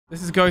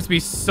This is going to be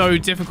so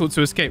difficult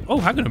to escape. Oh,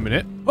 hang on a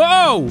minute.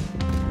 Whoa!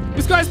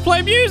 This guy's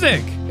playing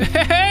music.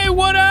 Hey,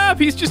 what up?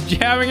 He's just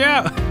jamming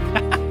out.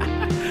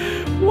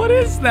 What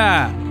is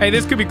that? Hey,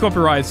 this could be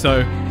copyrighted,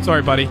 so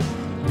sorry, buddy.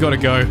 Gotta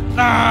go.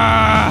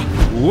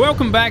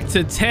 Welcome back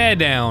to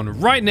Teardown.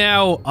 Right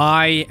now,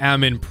 I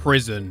am in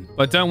prison.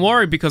 But don't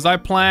worry, because I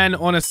plan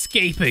on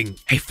escaping.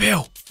 Hey,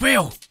 Phil,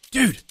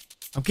 dude,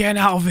 I'm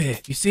getting out of here.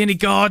 You see any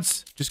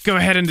guards? Just go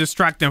ahead and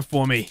distract them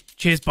for me.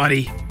 Cheers,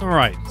 buddy. All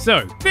right,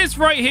 so this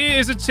right here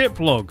is a tip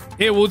log.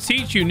 It will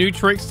teach you new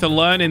tricks to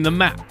learn in the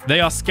map.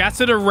 They are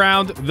scattered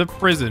around the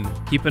prison.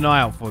 Keep an eye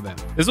out for them.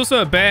 There's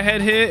also a bear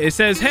head here. It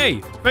says,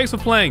 hey, thanks for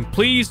playing.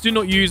 Please do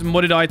not use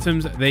modded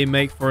items. They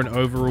make for an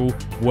overall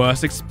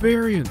worse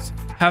experience.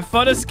 Have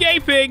fun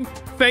escaping.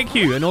 Thank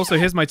you. And also,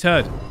 here's my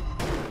turd.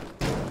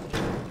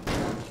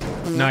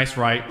 Nice,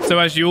 right? So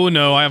as you all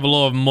know, I have a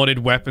lot of modded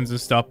weapons and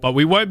stuff, but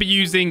we won't be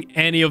using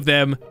any of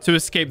them to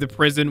escape the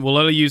prison. We'll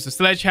only use the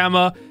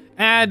sledgehammer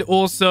and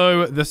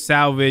also the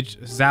salvage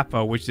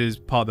zapper, which is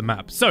part of the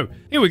map. So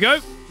here we go.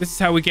 This is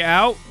how we get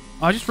out.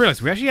 I just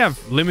realized we actually have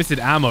limited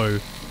ammo,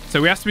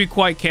 so we have to be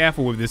quite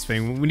careful with this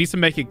thing. We need to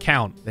make it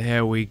count.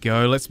 There we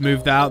go. Let's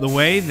move that out of the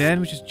way.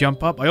 Then we just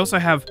jump up. I also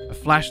have a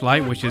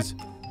flashlight, which is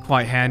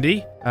quite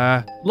handy.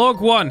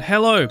 Log 1.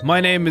 Hello, my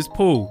name is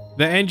Paul,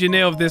 the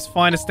engineer of this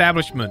fine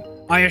establishment.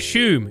 I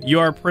assume you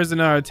are a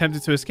prisoner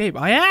attempting to escape.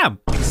 I am.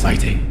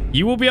 Exciting.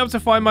 You will be able to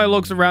find my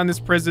logs around this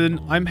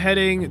prison. I'm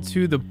heading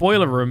to the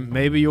boiler room.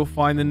 Maybe you'll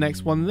find the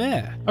next one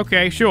there.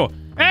 Okay, sure.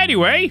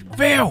 Anyway,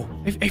 Phil.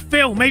 Hey,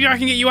 Phil, maybe I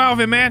can get you out of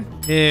here, man.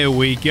 Here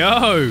we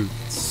go.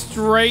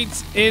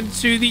 Straight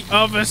into the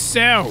other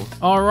cell.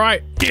 All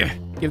right.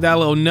 Give that a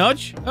little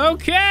nudge.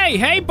 Okay.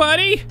 Hey,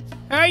 buddy.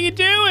 How you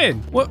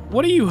doing?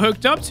 What are you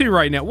hooked up to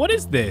right now? What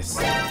is this?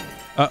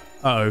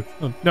 Uh-oh.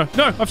 Oh, no.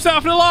 I've set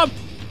off an alarm.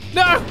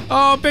 No!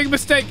 Oh, big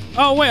mistake.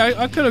 Oh, wait,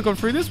 I could have gone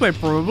through this way,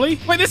 probably.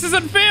 Wait, this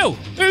isn't Phil!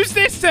 Who's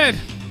this, then?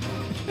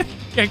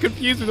 Get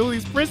confused with all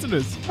these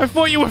prisoners. I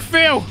thought you were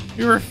Phil!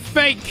 You're a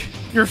fake!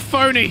 You're a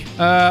phony!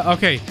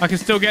 Okay, I can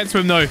still get to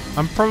him, though.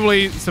 I'm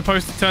probably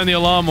supposed to turn the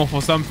alarm off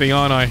or something,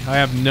 aren't I? I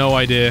have no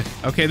idea.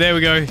 Okay, there we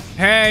go.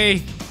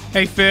 Hey!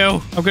 Hey,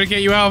 Phil. I'm gonna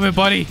get you out of here,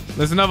 buddy.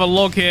 There's another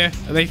log here.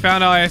 They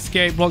found out I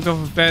escaped, blocked off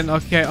a vent.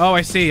 Okay. Oh,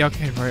 I see.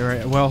 Okay,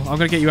 right. Well, I'm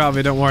gonna get you out of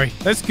here. Don't worry.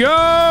 Let's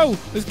go!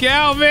 Let's get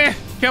out of here!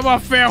 Come on,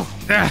 Phil.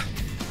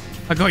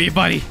 I got you,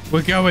 buddy.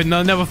 We're going.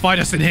 They'll never find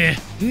us in here.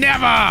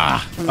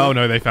 Never! Oh,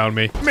 no, they found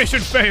me.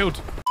 Mission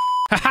failed.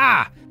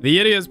 Haha! The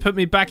idiots put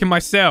me back in my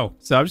cell.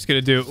 So I'm just going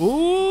to do it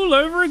all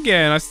over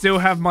again. I still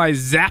have my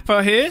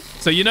zapper here.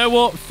 So you know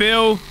what,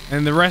 Phil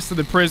and the rest of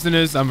the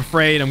prisoners, I'm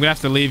afraid I'm going to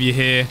have to leave you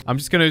here. I'm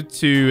just going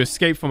to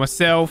escape for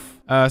myself.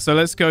 So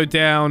let's go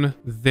down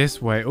this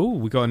way. Oh,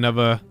 we got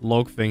another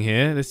log thing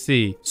here. Let's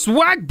see.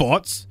 Swag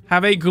bots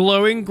have a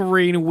glowing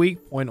green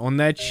weak point on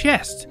their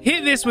chest.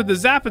 Hit this with the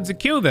zapper to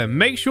kill them.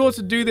 Make sure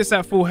to do this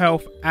at full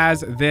health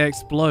as they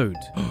explode.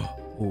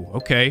 Ooh,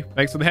 okay.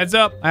 Thanks for the heads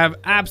up. I have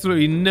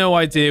absolutely no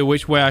idea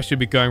which way I should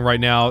be going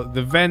right now.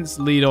 The vents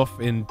lead off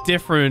in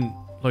different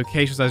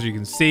locations, as you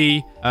can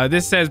see.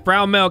 This says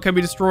brown metal can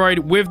be destroyed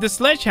with the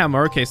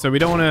sledgehammer. Okay, so we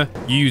don't want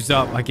to use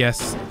up, I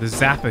guess, the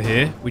zapper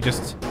here. We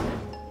just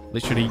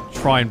literally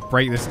try and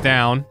break this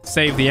down.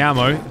 Save the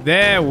ammo.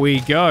 There we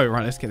go.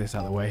 Right, let's get this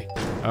out of the way.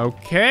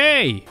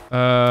 Okay.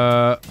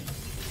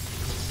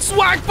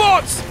 Swag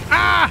bots!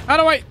 Ah! How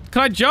do I...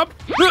 Can I jump?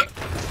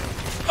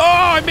 Oh,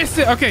 I missed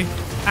it. Okay.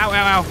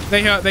 Ow.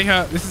 They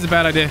hurt. This is a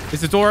bad idea.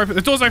 Is the door open?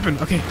 The door's open.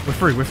 Okay, we're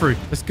through.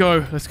 Let's go.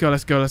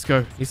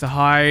 Need to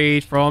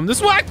hide from the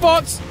swag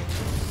bots.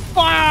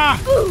 Fire!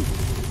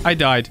 I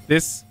died.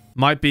 This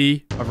might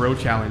be a real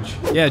challenge.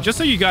 Yeah, just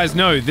so you guys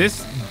know,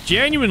 this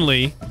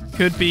genuinely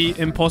could be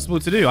impossible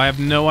to do. I have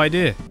no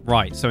idea.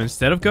 Right, so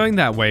instead of going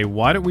that way,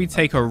 why don't we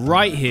take a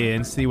right here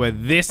and see where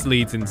this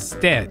leads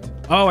instead?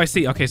 Oh, I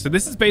see. Okay, so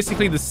this is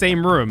basically the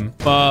same room,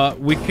 but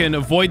we can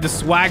avoid the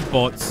swag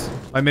bots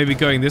by maybe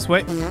going this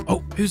way.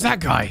 Oh, who's that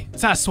guy?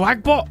 Is that a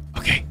swag bot?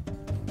 Okay.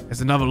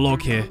 There's another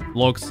log here.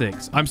 Log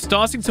 6. I'm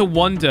starting to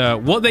wonder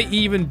what they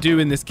even do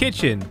in this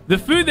kitchen. The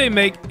food they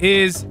make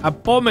is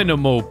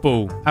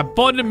abominable.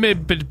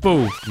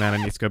 Abominable. Man, I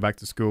need to go back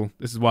to school.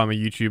 This is why I'm a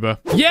YouTuber.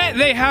 Yeah,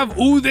 they have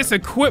all this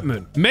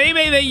equipment.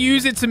 Maybe they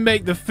use it to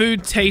make the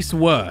food taste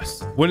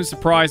worse. Wouldn't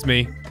surprise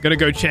me. Gonna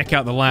go check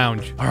out the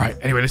lounge. All right,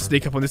 anyway, let's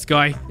sneak up on this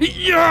guy.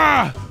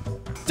 Yeah!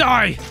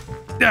 Die!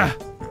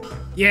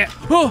 Yeah.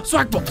 Oh,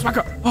 swag bot.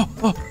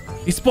 Oh,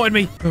 he spotted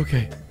me.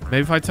 Okay.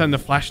 Maybe if I turn the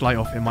flashlight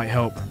off, it might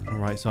help. All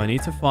right, so I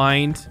need to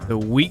find the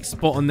weak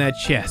spot on their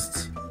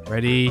chests.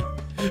 Ready?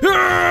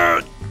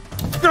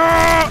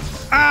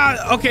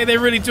 Okay, they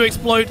really do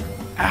explode.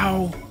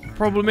 Ow.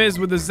 Problem is,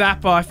 with the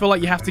zapper, I feel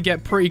like you have to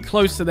get pretty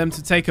close to them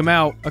to take them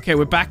out. Okay,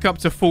 we're back up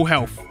to full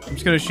health. I'm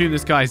just going to shoot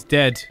this guy's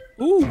dead.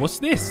 Ooh, what's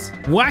this?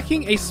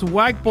 Whacking a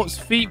swag bot's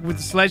feet with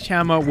the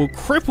sledgehammer will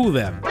cripple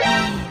them.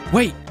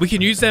 Wait, we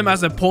can use them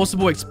as a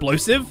portable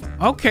explosive?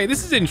 Okay,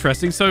 this is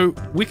interesting. So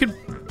we can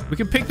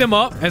pick them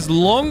up. As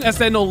long as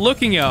they're not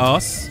looking at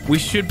us, we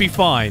should be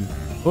fine.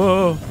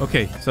 Oh,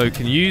 okay. So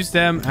can use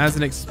them as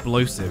an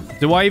explosive.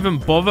 Do I even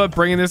bother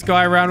bringing this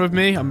guy around with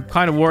me? I'm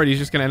kind of worried he's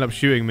just going to end up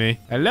shooting me.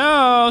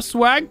 Hello,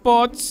 swag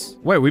bots.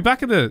 Wait, we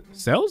back at the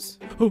cells?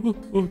 Oh,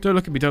 don't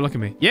look at me. Don't look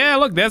at me. Yeah,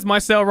 look, there's my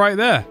cell right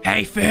there.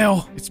 Hey,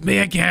 Phil. It's me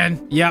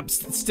again. Yep,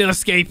 still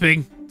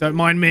escaping. Don't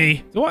mind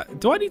me. Do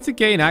I need to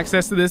gain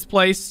access to this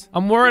place?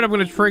 I'm worried I'm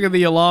going to trigger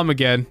the alarm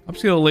again. I'm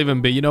just going to leave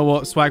him be. You know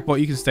what?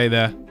 Swagbot, you can stay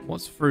there.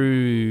 What's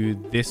through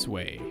this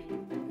way?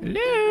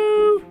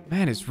 Hello?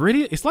 Man,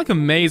 it's like a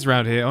maze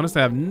around here. Honestly,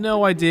 I have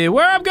no idea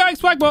where I'm going,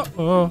 Swagbot.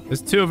 Oh,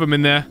 there's 2 of them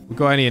in there. We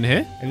got any in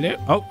here? Hello?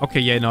 Oh,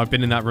 okay. Yeah, no, I've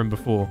been in that room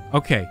before.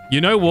 Okay.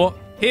 You know what?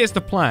 Here's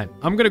the plan.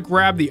 I'm going to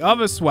grab the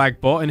other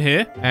Swagbot in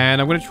here, and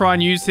I'm going to try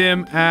and use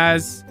him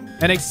as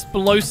an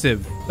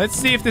explosive. Let's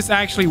see if this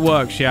actually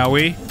works, shall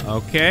we?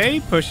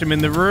 Okay, push him in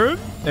the room.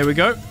 There we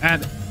go.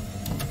 And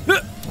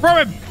throw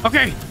him.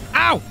 Okay.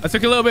 Ow! I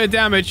took a little bit of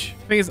damage.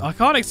 Thing is, I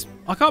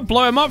can't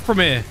blow him up from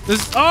here.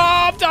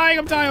 Oh, I'm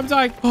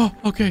dying. Oh,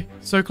 okay.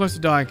 So close to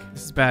dying.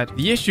 This is bad.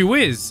 The issue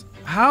is,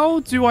 how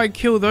do I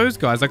kill those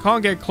guys? I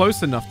can't get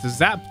close enough to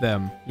zap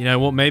them. You know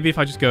what? Maybe if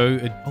I just go...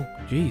 Oh,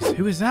 jeez.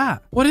 Who is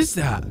that? What is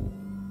that?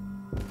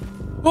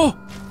 Oh!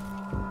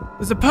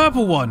 There's a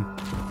purple one.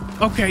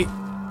 Okay.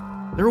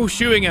 They're all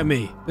shooting at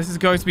me. This is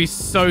going to be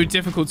so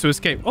difficult to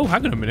escape. Oh,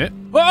 hang on a minute.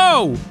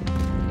 Whoa!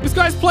 This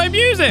guy's playing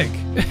music.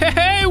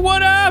 Hey,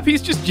 what up?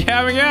 He's just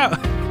jamming out.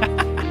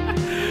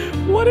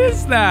 What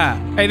is that?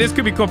 Hey, this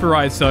could be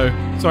copyrighted, so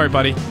sorry,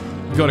 buddy.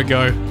 You gotta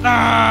go.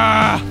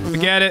 Ah!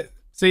 Forget it.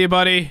 See you,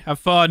 buddy. Have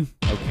fun.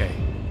 Okay.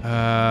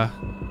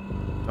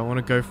 Don't want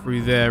to go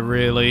through there,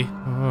 really.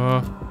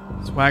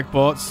 Swag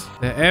bots.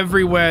 They're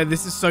everywhere.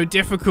 This is so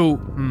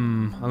difficult.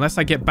 Unless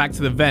I get back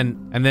to the vent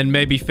and then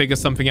maybe figure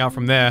something out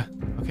from there.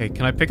 Okay,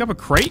 can I pick up a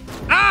crate?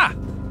 Ah!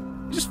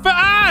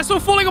 It's all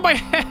falling on my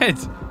head.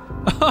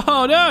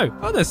 Oh, no.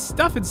 Oh, there's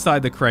stuff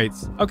inside the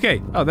crates.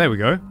 Okay. Oh, there we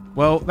go.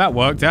 Well, that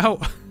worked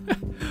out.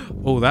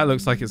 Oh, that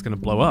looks like it's going to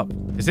blow up.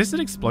 Is this an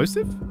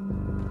explosive?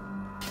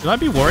 Should I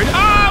be worried?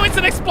 Oh, it's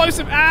an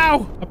explosive.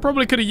 Ow. I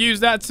probably could have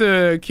used that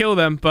to kill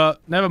them, but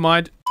never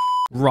mind.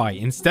 Right,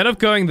 instead of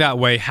going that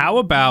way, how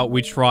about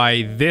we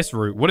try this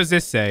route? What does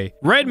this say?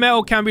 Red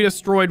metal can be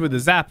destroyed with a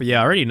zapper.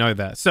 Yeah, I already know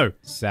that. So,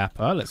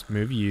 zapper, let's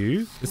move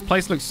you. This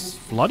place looks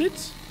flooded?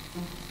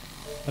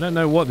 I don't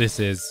know what this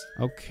is.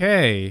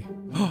 Okay.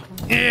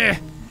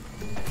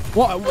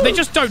 What? They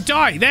just don't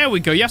die. There we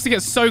go. You have to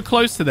get so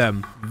close to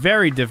them.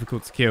 Very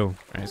difficult to kill.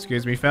 Right,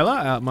 excuse me, fella.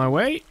 Out my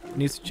way.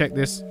 Needs to check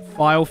this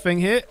file thing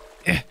here.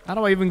 How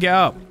do I even get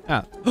up?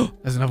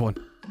 There's another one.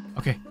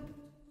 Okay.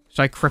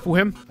 Should I cripple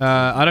him?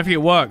 I don't think it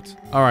worked.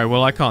 All right,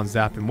 well, I can't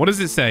zap him. What does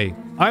it say?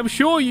 I'm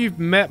sure you've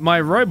met my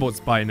robots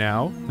by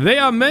now. They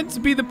are meant to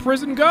be the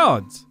prison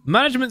guards.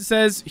 Management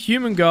says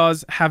human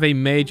guards have a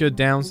major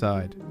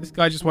downside. This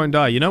guy just won't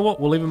die. You know what?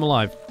 We'll leave him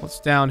alive. What's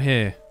down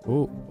here?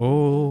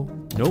 Oh,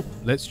 nope.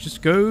 Let's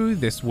just go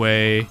this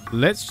way.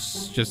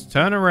 Let's just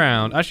turn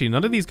around. Actually,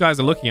 none of these guys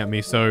are looking at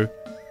me, so...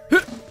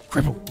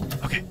 Cripple.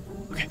 Okay.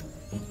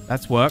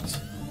 That's worked.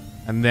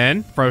 And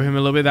then throw him a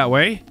little bit that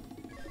way.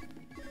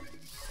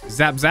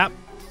 Zap, zap.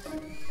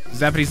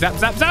 Zappity, zap,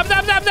 zap, zap,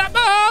 zap, zap, zap.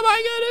 Oh,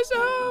 my goodness.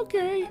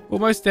 Okay.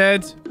 Almost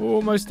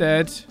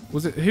dead.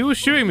 Was it... Who was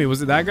shooting me?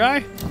 Was it that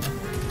guy?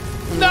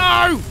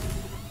 No!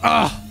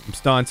 I'm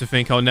starting to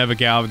think I'll never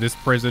get out of this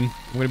prison.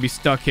 I'm going to be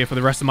stuck here for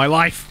the rest of my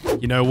life.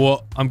 You know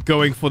what? I'm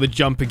going for the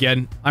jump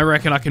again. I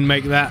reckon I can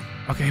make that.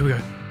 Okay, here we go.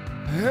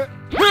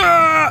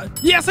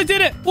 Yes, I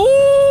did it.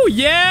 Ooh,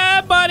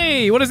 yeah,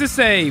 buddy. What does this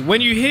say?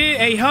 When you hear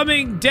a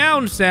humming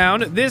down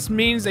sound, this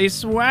means a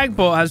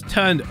swagbot has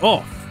turned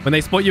off. When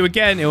they spot you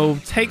again, it will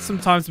take some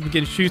time to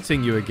begin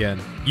shooting you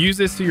again. Use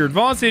this to your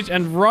advantage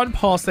and run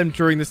past them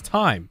during this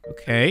time.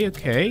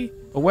 Okay.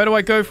 But where do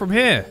I go from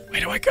here?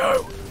 Where do I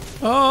go?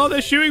 Oh,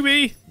 they're shooting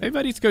me. Maybe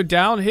I need to go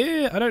down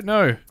here. I don't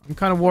know. I'm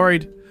kind of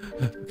worried.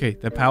 Okay,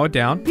 they're powered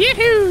down.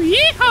 Yee-hoo!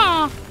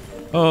 Yeehaw!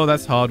 Oh,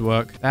 that's hard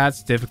work.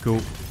 That's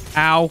difficult.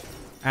 Ow.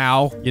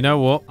 You know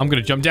what? I'm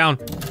going to jump down.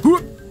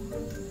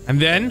 And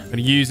then I'm going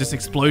to use this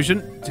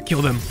explosion to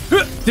kill them.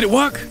 Did it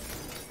work?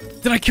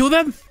 Did I kill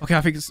them? Okay,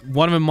 I think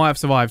one of them might have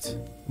survived.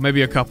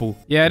 Maybe a couple.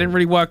 Yeah, it didn't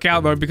really work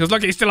out, though, because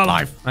look, he's still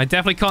alive. I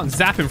definitely can't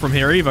zap him from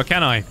here either,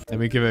 can I? Let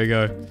me give it a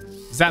go.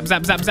 Zap,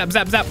 zap, zap, zap,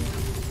 zap, zap.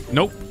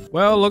 Nope.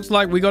 Well, looks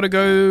like we got to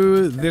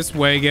go this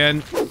way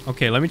again.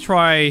 Okay, let me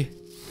try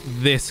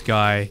this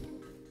guy.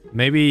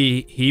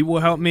 Maybe he will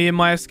help me in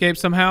my escape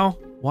somehow.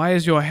 Why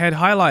is your head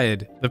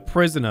highlighted? The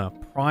prisoner.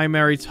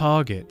 Primary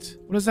target.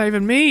 What does that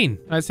even mean?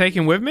 Can I take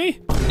him with me?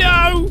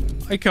 No!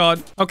 I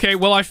can't. Okay,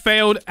 well, I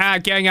failed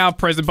at getting out of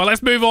prison, but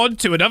let's move on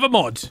to another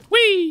mod.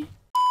 Whee!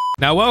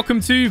 Now,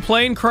 welcome to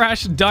Plane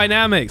Crash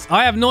Dynamics.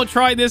 I have not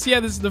tried this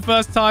yet. This is the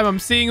first time I'm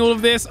seeing all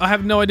of this. I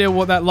have no idea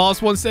what that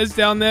last one says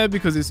down there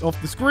because it's off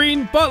the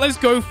screen, but let's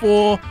go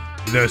for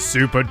the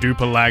super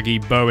duper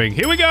laggy Boeing.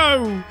 Here we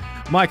go!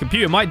 My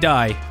computer might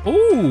die.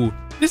 Ooh!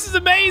 This is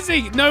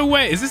amazing. No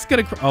way. Is this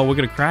going to... Oh, we're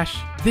going to crash.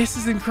 This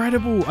is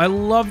incredible. I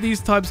love these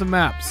types of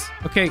maps.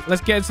 Okay,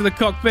 let's get into the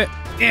cockpit.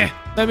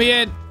 Let me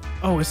in.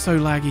 Oh, it's so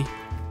laggy.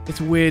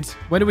 It's weird.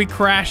 When do we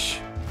crash?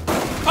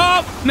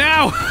 Oh,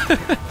 now.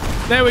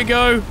 There we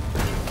go.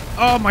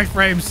 Oh, my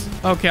frames.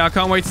 Okay, I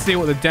can't wait to see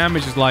what the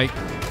damage is like.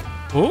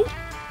 Oh,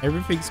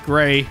 everything's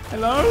gray.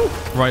 Hello?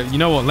 Right, you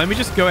know what? Let me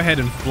just go ahead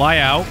and fly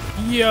out.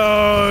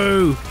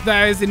 Yo,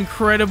 that is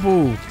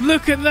incredible.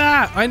 Look at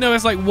that. I know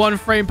it's like 1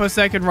 frame per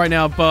second right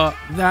now, but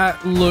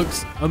that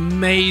looks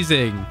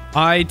amazing.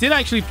 I did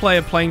actually play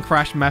a plane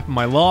crash map in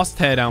my last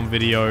teardown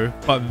video,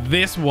 but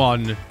this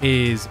one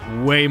is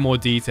way more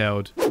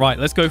detailed. Right,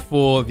 let's go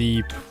for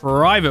the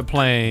private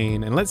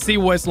plane, and let's see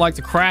what it's like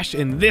to crash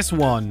in this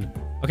one.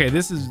 Okay,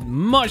 this is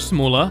much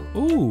smaller.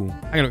 Ooh,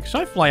 hang on.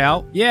 Should I fly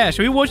out? Yeah,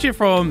 should we watch it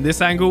from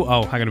this angle?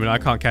 Oh, hang on a minute. I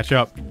can't catch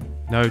up.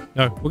 No,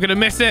 we're going to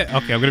miss it.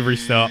 Okay, I'm going to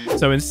restart.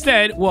 So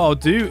instead, what I'll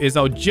do is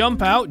I'll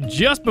jump out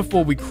just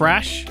before we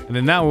crash. And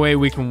then that way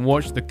we can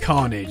watch the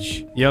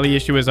carnage. The only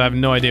issue is I have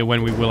no idea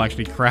when we will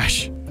actually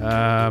crash.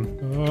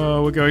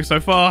 Oh, we're going so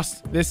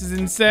fast. This is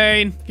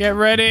insane. Get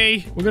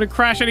ready. We're going to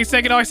crash any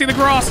second. Oh, I see the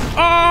grass.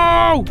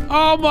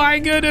 Oh my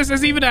goodness.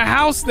 There's even a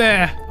house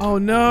there. Oh,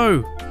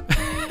 no.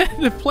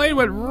 The plane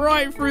went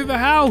right through the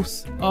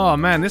house. Oh,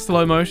 man, this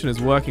slow motion is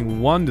working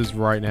wonders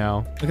right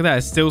now. Look at that.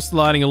 It's still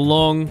sliding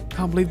along.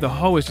 Can't believe the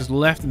hole is just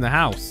left in the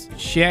house.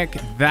 Check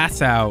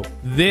that out.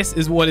 This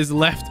is what is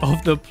left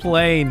of the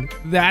plane.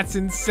 That's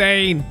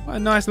insane. What a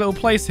nice little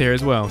place here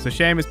as well. It's a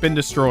shame it's been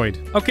destroyed.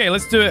 Okay,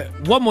 let's do it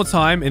one more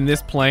time in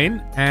this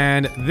plane.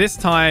 And this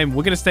time,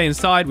 we're going to stay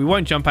inside. We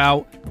won't jump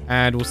out.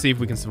 And we'll see if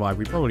we can survive.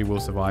 We probably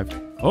will survive.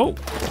 Oh.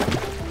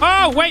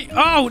 Oh, wait.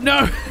 Oh,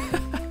 no.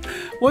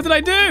 What did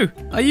I do?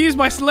 I used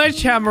my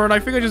sledgehammer and I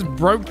think I just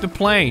broke the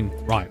plane.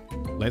 Right,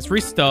 let's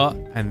restart.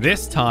 And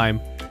this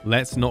time,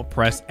 let's not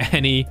press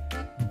any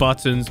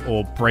buttons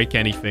or break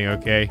anything,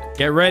 okay?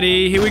 Get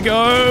ready. Here we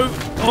go.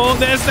 Oh,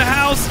 there's the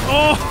house.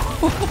 Oh,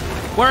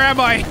 where am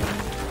I?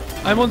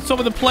 I'm on top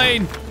of the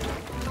plane.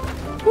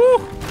 Woo.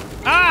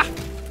 Ah,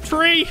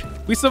 tree.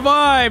 We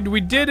survived. We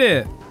did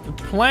it. The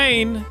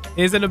plane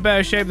is in a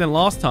better shape than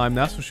last time,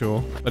 that's for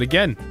sure. But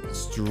again,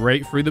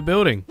 straight through the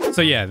building.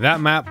 So yeah,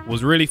 that map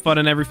was really fun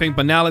and everything.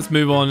 But now let's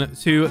move on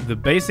to the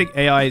basic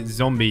AI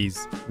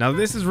zombies. Now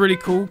this is really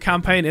cool.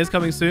 Campaign is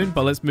coming soon,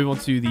 but let's move on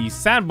to the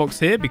sandbox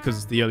here because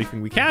it's the only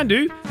thing we can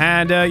do.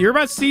 And you're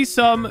about to see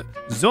some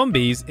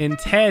zombies in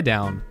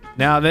Teardown.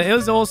 Now, there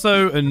is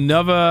also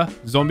another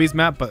zombies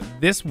map, but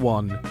this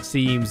one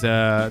seems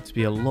to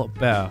be a lot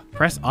better.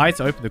 Press I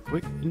to open the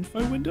quick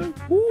info window.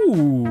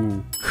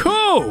 Ooh,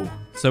 cool.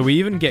 So we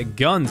even get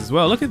guns as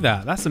well. Look at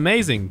that. That's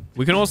amazing.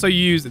 We can also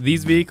use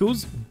these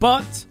vehicles,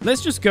 but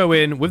let's just go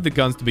in with the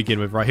guns to begin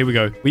with. Right, here we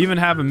go. We even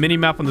have a mini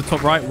map on the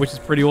top right, which is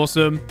pretty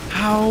awesome.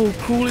 How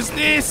cool is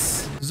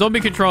this? Zombie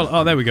control.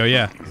 Oh, there we go.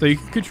 Yeah. So you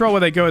can control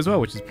where they go as well,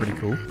 which is pretty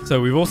cool.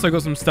 So we've also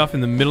got some stuff in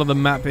the middle of the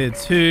map here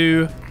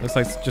too. Looks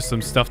like just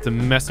some stuff to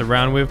mess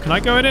around with. Can I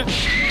go in it?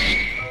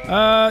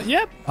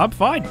 Yeah, I'm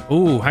fine.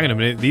 Oh, hang on a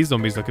minute. These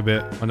zombies look a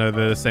bit... I know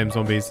they're the same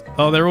zombies.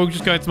 Oh, they're all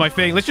just going to my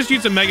thing. Let's just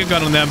use a mega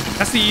gun on them.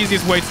 That's the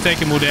easiest way to take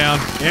them all down.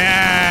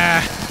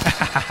 Yeah.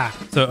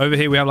 So over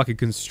here, we have like a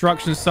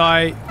construction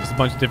site. Just a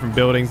bunch of different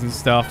buildings and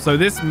stuff. So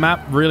this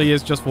map really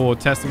is just for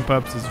testing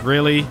purposes,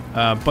 really.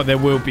 But there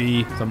will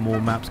be some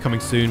more maps coming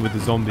soon with the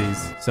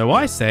zombies. So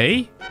I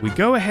say we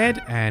go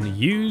ahead and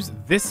use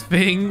this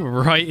thing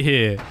right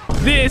here.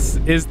 This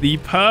is the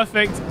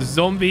perfect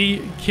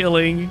zombie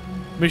killing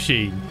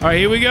machine. All right,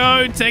 here we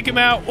go. Take them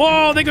out.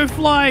 Oh, they go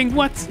flying.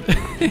 What?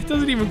 It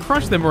doesn't even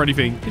crush them or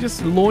anything. It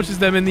just launches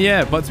them in the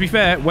air. But to be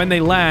fair, when they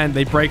land,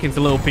 they break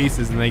into little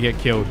pieces and they get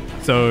killed.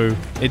 So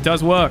it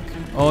does work.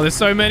 Oh, there's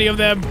so many of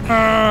them.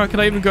 Can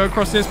I even go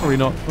across this? Probably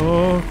not.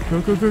 Oh,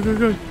 go, go, go, go,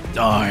 go.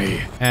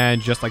 Die. And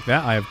just like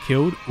that, I have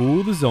killed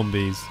all the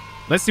zombies.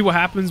 Let's see what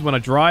happens when I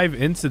drive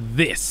into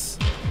this.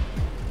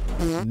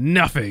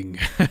 Nothing.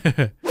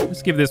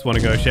 Let's give this one a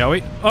go, shall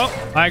we?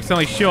 Oh, I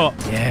accidentally shot.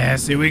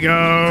 Yes, here we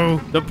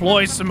go.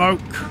 Deploy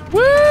smoke.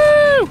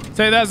 Woo!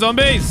 Take that,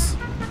 zombies.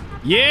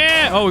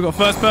 Yeah. Oh, we got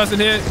first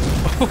person here.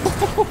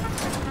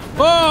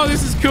 Oh,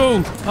 this is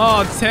cool.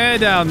 Oh,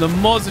 Teardown. The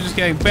mods are just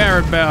getting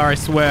better and better, I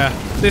swear.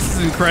 This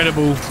is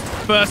incredible.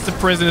 First the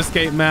prison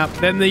escape map,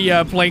 then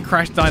the plane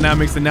crash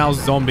dynamics, and now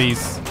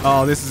zombies.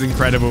 Oh, this is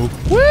incredible.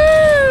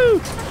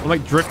 Woo! I'm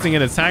like drifting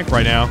in a tank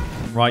right now.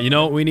 Right, you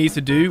know what we need to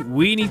do?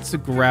 We need to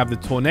grab the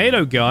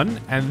tornado gun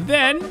and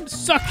then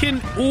suck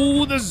in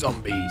all the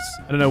zombies.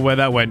 I don't know where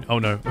that went. Oh,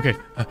 no. Okay.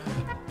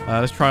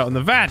 Let's try it on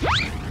the van.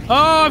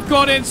 Oh, I've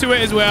got into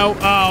it as well.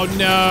 Oh,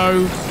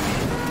 no.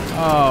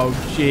 Oh,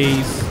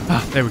 jeez.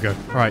 Ah, there we go.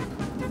 All right.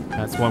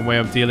 That's one way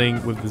of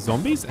dealing with the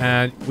zombies.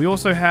 And we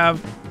also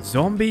have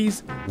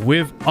zombies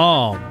with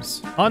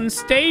arms.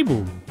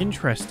 Unstable.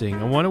 Interesting.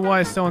 I wonder why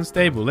it's so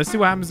unstable. Let's see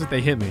what happens if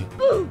they hit me.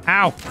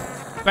 Ow.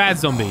 Bad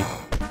zombie.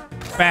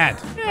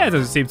 Bad. Yeah, it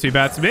doesn't seem too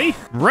bad to me.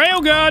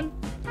 Railgun.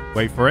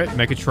 Wait for it.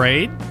 Make a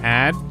trade.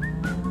 And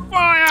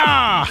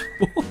fire.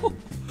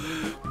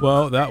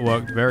 Well, that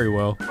worked very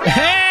well.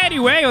 Hey!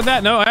 Anyway, on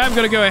that note, I am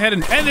going to go ahead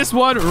and end this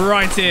one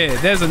right here.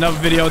 There's another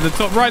video at the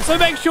top right, so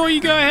make sure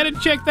you go ahead and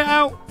check that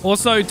out.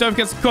 Also, don't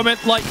forget to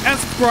comment, like, and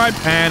subscribe,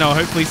 and I'll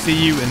hopefully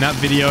see you in that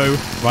video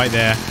right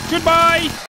there. Goodbye!